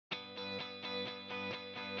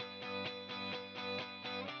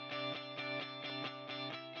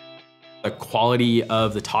quality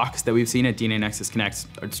of the talks that we've seen at DNAnexus Connect,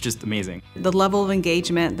 it's just amazing. The level of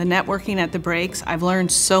engagement, the networking at the breaks, I've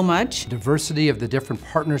learned so much. Diversity of the different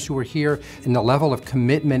partners who are here, and the level of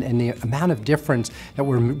commitment and the amount of difference that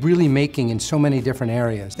we're really making in so many different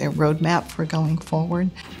areas. Their roadmap for going forward,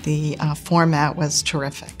 the format was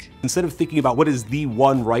terrific. Instead of thinking about what is the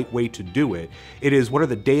one right way to do it, it is what are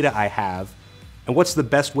the data I have and what's the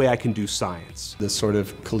best way I can do science. This sort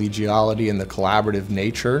of collegiality and the collaborative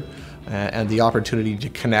nature and the opportunity to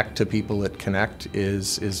connect to people that connect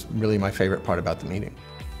is really my favorite part about the meeting.